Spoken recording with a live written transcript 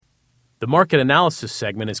The market analysis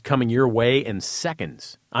segment is coming your way in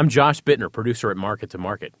seconds. I'm Josh Bittner, producer at Market to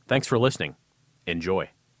Market. Thanks for listening.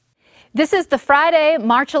 Enjoy. This is the Friday,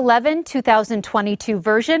 March 11, 2022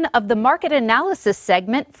 version of the market analysis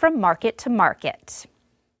segment from Market to Market.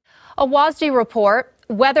 A WASDE report,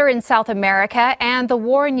 weather in South America, and the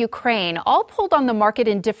war in Ukraine all pulled on the market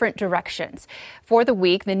in different directions. For the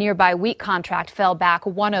week, the nearby wheat contract fell back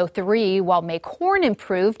 103, while May corn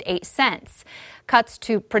improved 8 cents. Cuts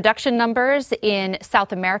to production numbers in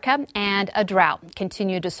South America and a drought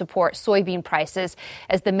continue to support soybean prices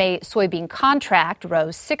as the May soybean contract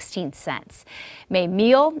rose 16 cents. May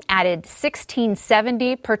meal added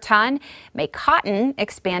 $16.70 per ton. May cotton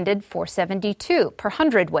expanded $4.72 per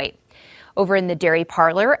hundredweight. Over in the dairy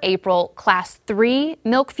parlor, April Class 3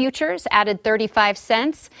 milk futures added 35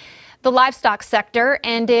 cents. The livestock sector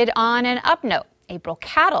ended on an up note. April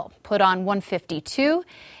cattle put on 152.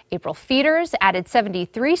 April feeders added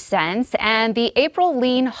 73 cents, and the April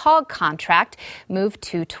lean hog contract moved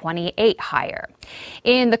to 28 higher.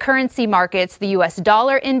 In the currency markets, the U.S.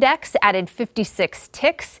 dollar index added 56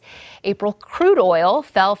 ticks. April crude oil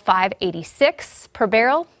fell 5.86 per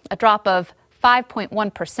barrel, a drop of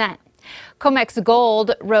 5.1%. COMEX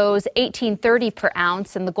gold rose $18.30 per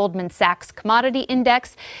ounce, and the Goldman Sachs commodity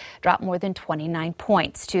index dropped more than 29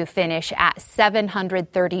 points to finish at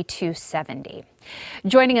 732.70.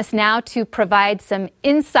 Joining us now to provide some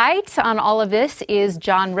insight on all of this is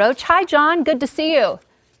John Roach. Hi, John. Good to see you.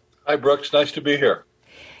 Hi, Brooks. Nice to be here.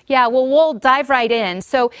 Yeah, well, we'll dive right in.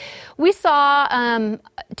 So we saw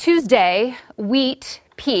Tuesday wheat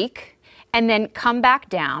peak and then come back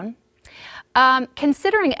down.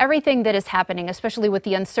 Considering everything that is happening, especially with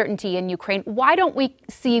the uncertainty in Ukraine, why don't we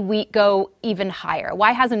see wheat go even higher?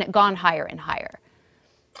 Why hasn't it gone higher and higher?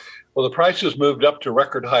 Well, the prices moved up to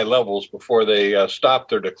record high levels before they stopped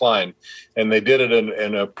their decline, and they did it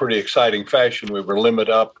in a pretty exciting fashion. We were limit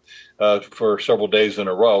up for several days in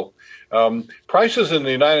a row. Prices in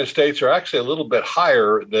the United States are actually a little bit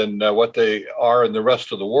higher than what they are in the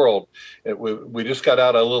rest of the world. We just got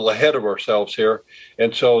out a little ahead of ourselves here,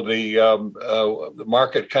 and so the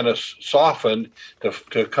market kind of softened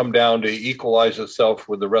to come down to equalize itself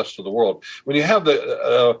with the rest of the world. When you have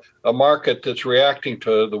a market that's reacting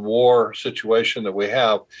to the war situation that we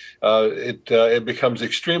have, it becomes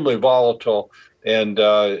extremely volatile. And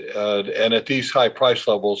at these high price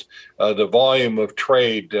levels, the volume of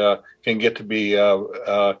trade can get to be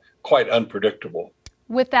quite unpredictable.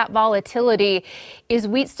 With that volatility, is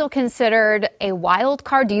wheat still considered a wild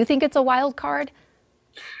card? Do you think it's a wild card?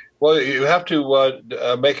 Well, you have to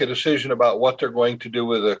make a decision about what they're going to do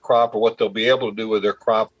with their crop or what they'll be able to do with their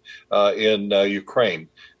crop in Ukraine.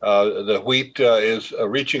 The wheat is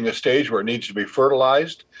reaching a stage where it needs to be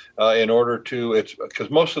fertilized in order to,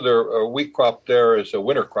 because most of their wheat crop there is a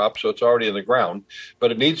winter crop, so it's already in the ground,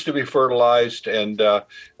 but it needs to be fertilized. And the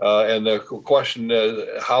question is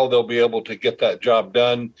how they'll be able to get that job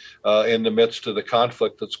done in the midst of the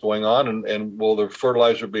conflict that's going on, and will the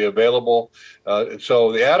fertilizer be available?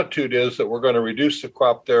 So the attitude is that we're going to reduce the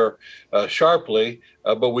crop there sharply,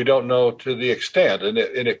 but we don't know to the extent. And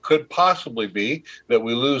it could possibly be that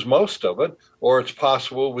we lose most of it, or it's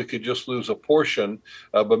possible we could just lose a portion.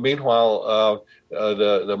 But meanwhile,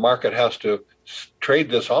 the market has to trade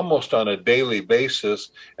this almost on a daily basis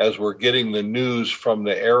as we're getting the news from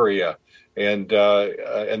the area. And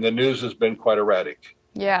the news has been quite erratic.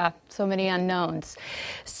 Yeah, so many unknowns.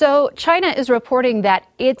 So China is reporting that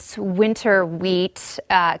its winter wheat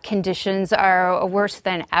conditions are worse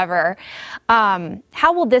than ever.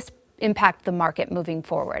 How will this impact the market moving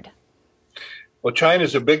forward? Well, China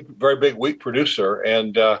is a very big wheat producer,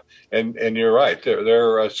 and you're right.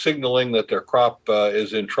 They're signaling that their crop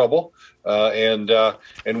is in trouble, and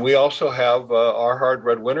we also have our hard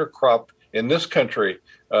red winter crop in this country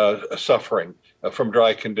suffering from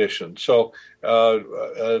dry conditions. So,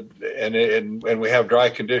 and we have dry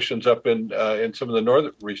conditions up in some of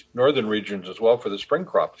the northern regions as well for the spring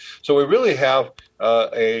crop. So we really have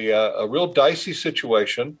a real dicey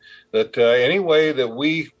situation that any way that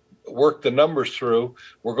we work the numbers through,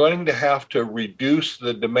 we're going to have to reduce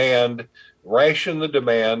the demand, ration the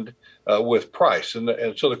demand with price. And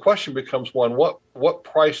so the question becomes one, what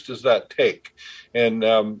price does that take? And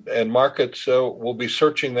markets will be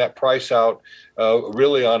searching that price out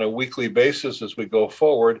really on a weekly basis as we go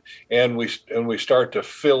forward, and we start to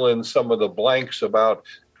fill in some of the blanks about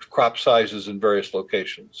crop sizes in various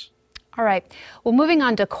locations. All right. Well, moving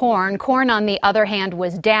on to corn. Corn, on the other hand,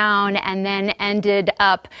 was down and then ended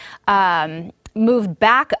up moved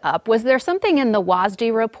back up. Was there something in the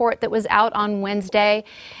WASDE report that was out on Wednesday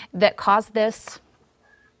that caused this?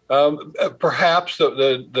 Perhaps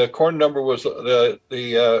the corn number was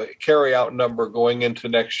the carry out number going into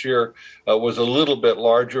next year was a little bit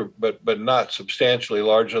larger, but not substantially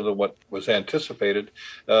larger than what was anticipated.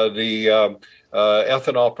 The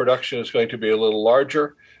ethanol production is going to be a little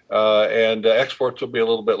larger, and exports will be a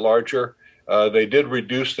little bit larger. They did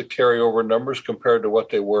reduce the carryover numbers compared to what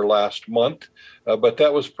they were last month, but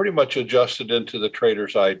that was pretty much adjusted into the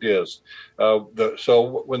traders' ideas.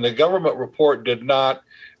 So when the government report did not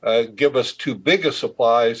give us too big of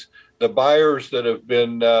supplies, the buyers that have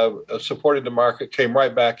been supporting the market came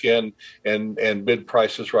right back in and bid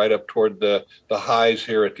prices right up toward the highs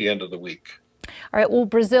here at the end of the week. All right, well,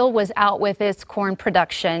 Brazil was out with its corn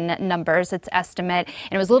production numbers, its estimate,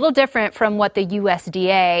 and it was a little different from what the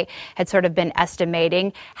USDA had sort of been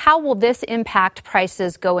estimating. How will this impact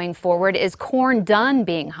prices going forward? Is corn done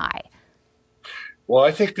being high? Well,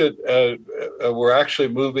 I think that we're actually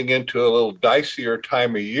moving into a little dicier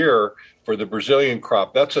time of year for the Brazilian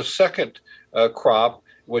crop. That's a second crop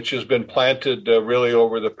which has been planted really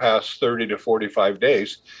over the past 30 to 45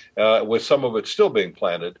 days, with some of it still being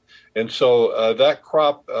planted. And so that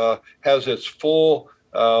crop has its full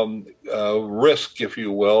risk, if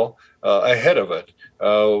you will, ahead of it.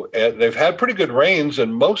 And they've had pretty good rains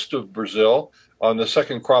in most of Brazil on the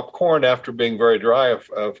second crop corn after being very dry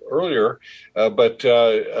earlier, but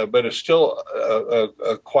it's still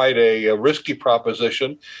quite a risky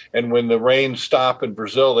proposition. And when the rains stop in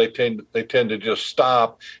Brazil, they tend to just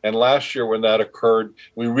stop. And last year when that occurred,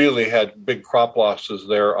 we really had big crop losses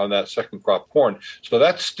there on that second crop corn. So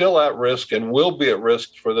that's still at risk and will be at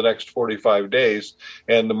risk for the next 45 days.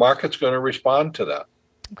 And the market's going to respond to that.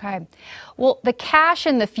 Okay. Well, the cash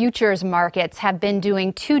and the futures markets have been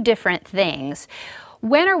doing two different things.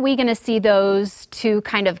 When are we going to see those two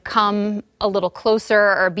kind of come a little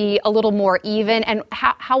closer or be a little more even? And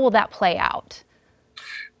how will that play out?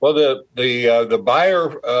 Well, the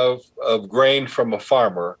buyer of grain from a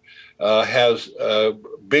farmer has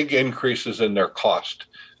big increases in their cost.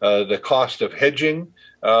 The cost of hedging,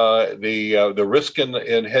 the risk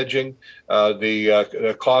in hedging,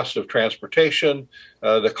 the cost of transportation,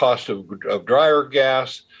 the cost of dryer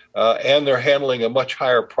gas, and they're handling a much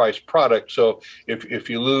higher priced product. So if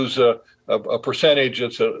you lose a percentage,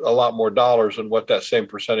 it's a lot more dollars than what that same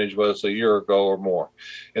percentage was a year ago or more.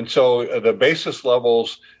 And so the basis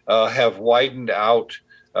levels have widened out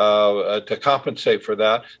to compensate for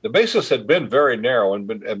that. The basis had been very narrow and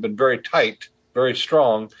been very tight, very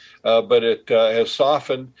strong, but it has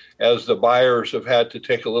softened as the buyers have had to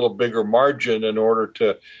take a little bigger margin in order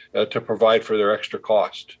to provide for their extra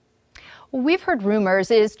cost. Well, we've heard rumors.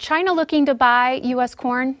 Is China looking to buy U.S.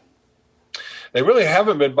 corn? They really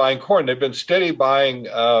haven't been buying corn. They've been steady buying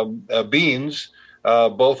beans,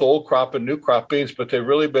 both old crop and new crop beans, but they've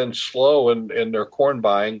really been slow in their corn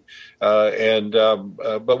buying.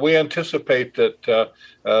 But we anticipate that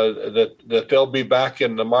they'll be back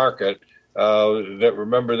in the market. That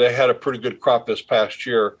remember, they had a pretty good crop this past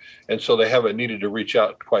year, and so they haven't needed to reach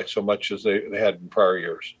out quite so much as they had in prior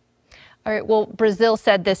years. All right. Well, Brazil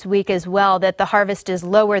said this week as well that the harvest is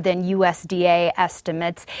lower than USDA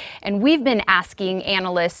estimates. And we've been asking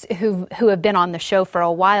analysts who have been on the show for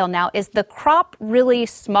a while now, is the crop really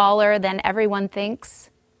smaller than everyone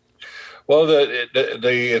thinks? Well,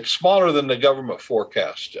 it's smaller than the government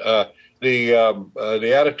forecast.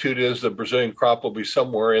 The attitude is the Brazilian crop will be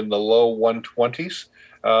somewhere in the low 120s,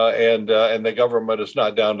 and the government is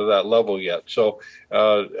not down to that level yet. So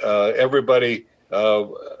everybody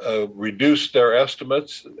reduced their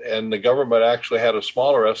estimates, and the government actually had a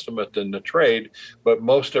smaller estimate than the trade, but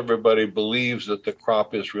most everybody believes that the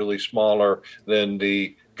crop is really smaller than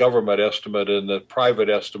the government estimate, and the private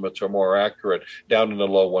estimates are more accurate, down in the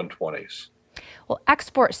low 120s. Well,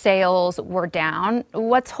 export sales were down.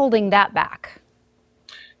 What's holding that back?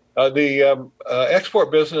 The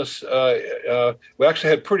export business, we actually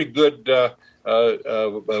had pretty good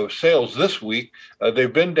sales this week.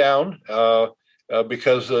 They've been down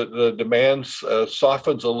because the demand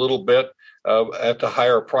softens a little bit at the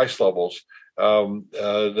higher price levels.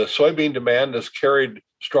 The soybean demand has carried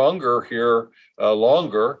stronger here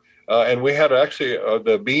longer. And we had actually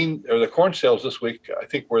the corn sales this week, I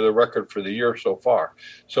think, were the record for the year so far.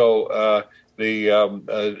 So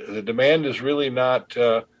the demand has really not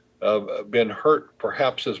been hurt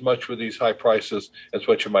perhaps as much with these high prices as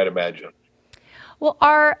what you might imagine. Well,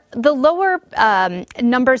 are the lower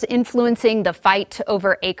numbers influencing the fight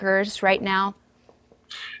over acres right now?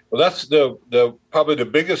 Well, that's the probably the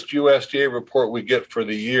biggest USDA report we get for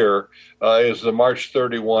the year is the March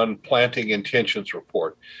 31 planting intentions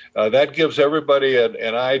report. That gives everybody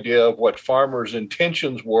an idea of what farmers'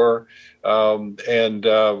 intentions were, and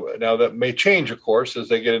now that may change, of course, as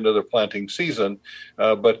they get into their planting season.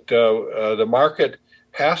 But the market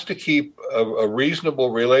has to keep a reasonable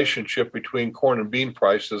relationship between corn and bean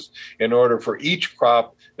prices in order for each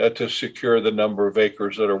crop to secure the number of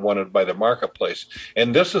acres that are wanted by the marketplace.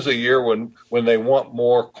 And this is a year when they want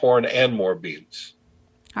more corn and more beans.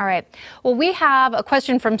 All right. Well, we have a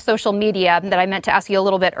question from social media that I meant to ask you a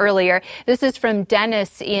little bit earlier. This is from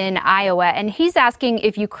Dennis in Iowa, and he's asking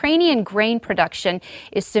if Ukrainian grain production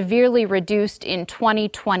is severely reduced in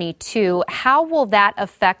 2022, how will that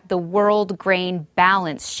affect the world grain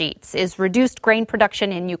balance sheets? Is reduced grain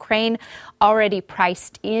production in Ukraine already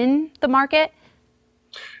priced in the market?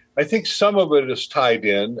 I think some of it is tied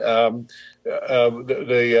in.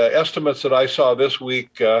 The estimates that I saw this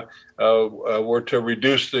week were to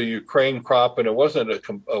reduce the Ukraine crop, and it wasn't a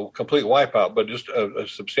complete wipeout, but just a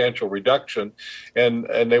substantial reduction. And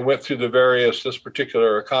they went through this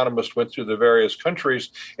particular economist went through the various countries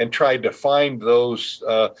and tried to find those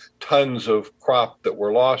tons of crop that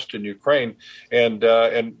were lost in Ukraine. And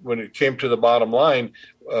when it came to the bottom line,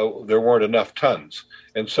 there weren't enough tons.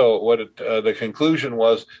 And so the conclusion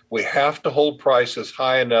was we have to hold prices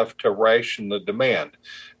high enough to ration the demand.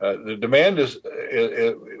 The demand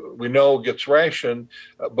we know gets rationed,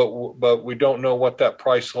 but we don't know what that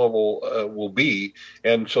price level will be.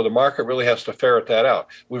 And so the market really has to ferret that out.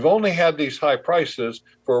 We've only had these high prices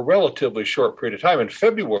for a relatively short period of time. In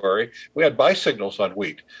February, we had buy signals on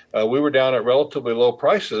wheat. We were down at relatively low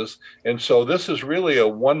prices. And so this is really a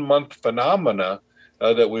 1 month phenomena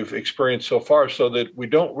that we've experienced so far, so that we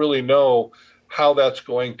don't really know how that's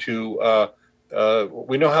going to,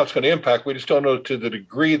 we know how it's going to impact. We just don't know to the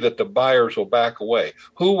degree that the buyers will back away.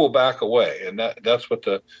 Who will back away? And that's what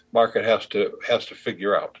the market has to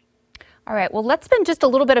figure out. All right. Well, let's spend just a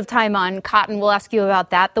little bit of time on cotton. We'll ask you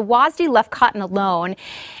about that. The WASDE left cotton alone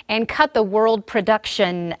and cut the world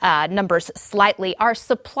production numbers slightly. Are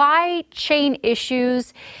supply chain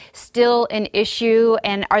issues still an issue,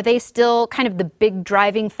 and are they still kind of the big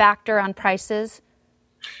driving factor on prices?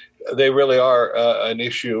 They really are an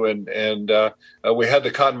issue, and we had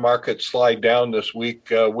the cotton market slide down this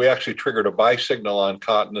week. We actually triggered a buy signal on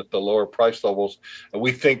cotton at the lower price levels.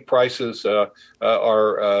 We think prices are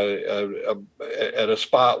at a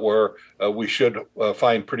spot where we should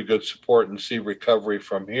find pretty good support and see recovery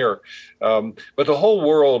from here. But the whole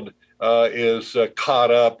world is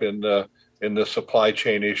caught up in the supply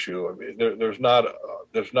chain issue. I mean, there's not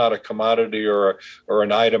a commodity or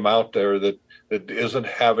an item out there that isn't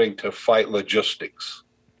having to fight logistics.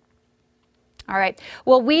 All right.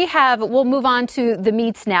 Well, we'll move on to the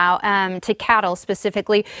meats now, to cattle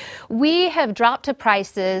specifically. We have dropped to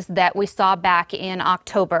prices that we saw back in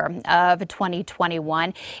October of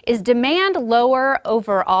 2021. Is demand lower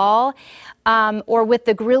overall, or with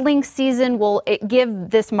the grilling season, will it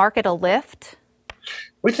give this market a lift?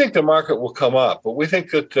 We think the market will come up, but we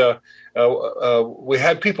think that we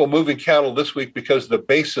had people moving cattle this week because the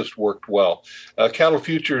basis worked well. Cattle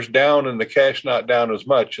futures down and the cash not down as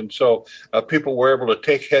much, and so people were able to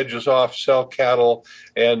take hedges off, sell cattle,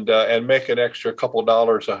 and make an extra couple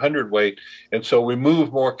dollars a hundredweight. And so we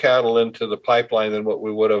moved more cattle into the pipeline than what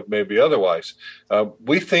we would have maybe otherwise.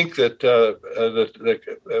 We think that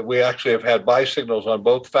we actually have had buy signals on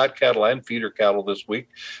both fat cattle and feeder cattle this week.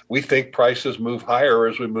 We think prices move higher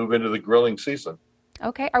as we move into the grilling season.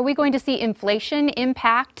 Okay. Are we going to see inflation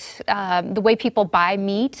impact the way people buy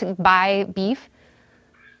meat, buy beef?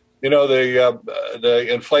 You know,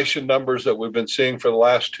 the inflation numbers that we've been seeing for the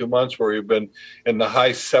last 2 months, where we've been in the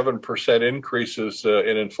high 7% increases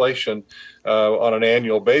in inflation on an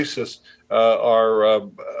annual basis,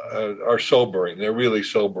 are sobering. They're really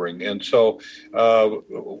sobering, and so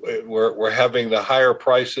we're having the higher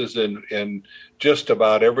prices in just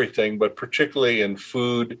about everything, but particularly in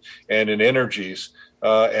food and in energies.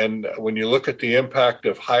 And when you look at the impact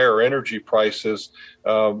of higher energy prices,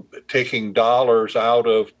 taking dollars out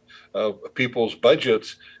of people's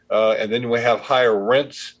budgets, and then we have higher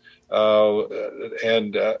rents,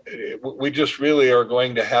 and we just really are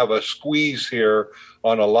going to have a squeeze here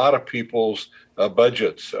on a lot of people's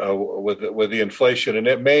budgets with the inflation, and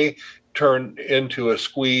it may turn into a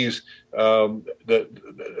squeeze that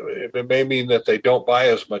it may mean that they don't buy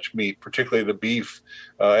as much meat, particularly the beef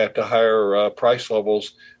at the higher price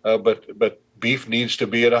levels. But beef needs to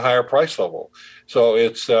be at a higher price level. So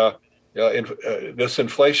it's this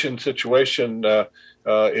inflation situation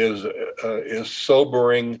is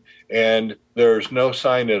sobering, and there's no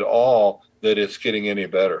sign at all that it's getting any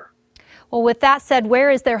better. Well, with that said, where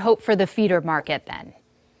is there hope for the feeder market then?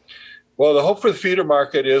 Well, the hope for the feeder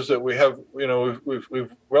market is that we have,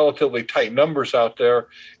 we've relatively tight numbers out there,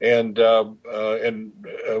 and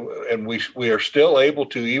we are still able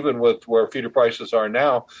to, even with where feeder prices are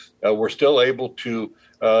now, we're still able to.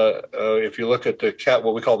 If you look at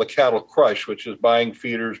what we call the cattle crush, which is buying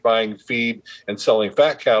feeders, buying feed, and selling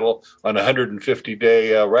fat cattle on a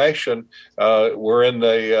 150-day ration, we're in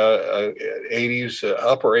the 80s,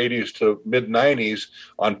 upper 80s to mid 90s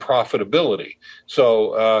on profitability.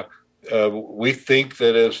 So we think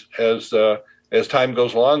that as time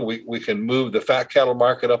goes along, we can move the fat cattle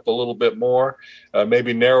market up a little bit more,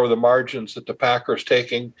 maybe narrow the margins that the packer's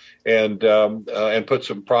taking, and put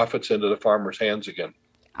some profits into the farmer's hands again.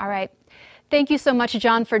 All right. Thank you so much,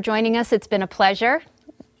 John, for joining us. It's been a pleasure.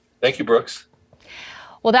 Thank you, Brooks.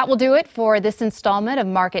 Well, that will do it for this installment of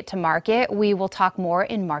Market to Market. We will talk more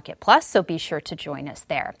in Market Plus, so be sure to join us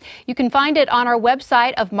there. You can find it on our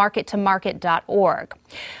website of markettomarket.org.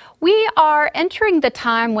 We are entering the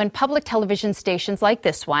time when public television stations like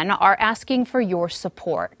this one are asking for your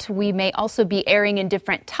support. We may also be airing in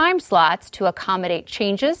different time slots to accommodate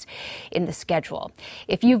changes in the schedule.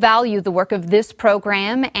 If you value the work of this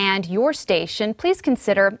program and your station, please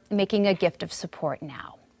consider making a gift of support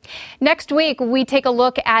now. Next week, we take a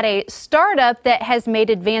look at a startup that has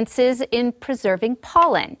made advances in preserving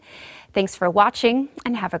pollen. Thanks for watching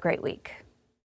and have a great week.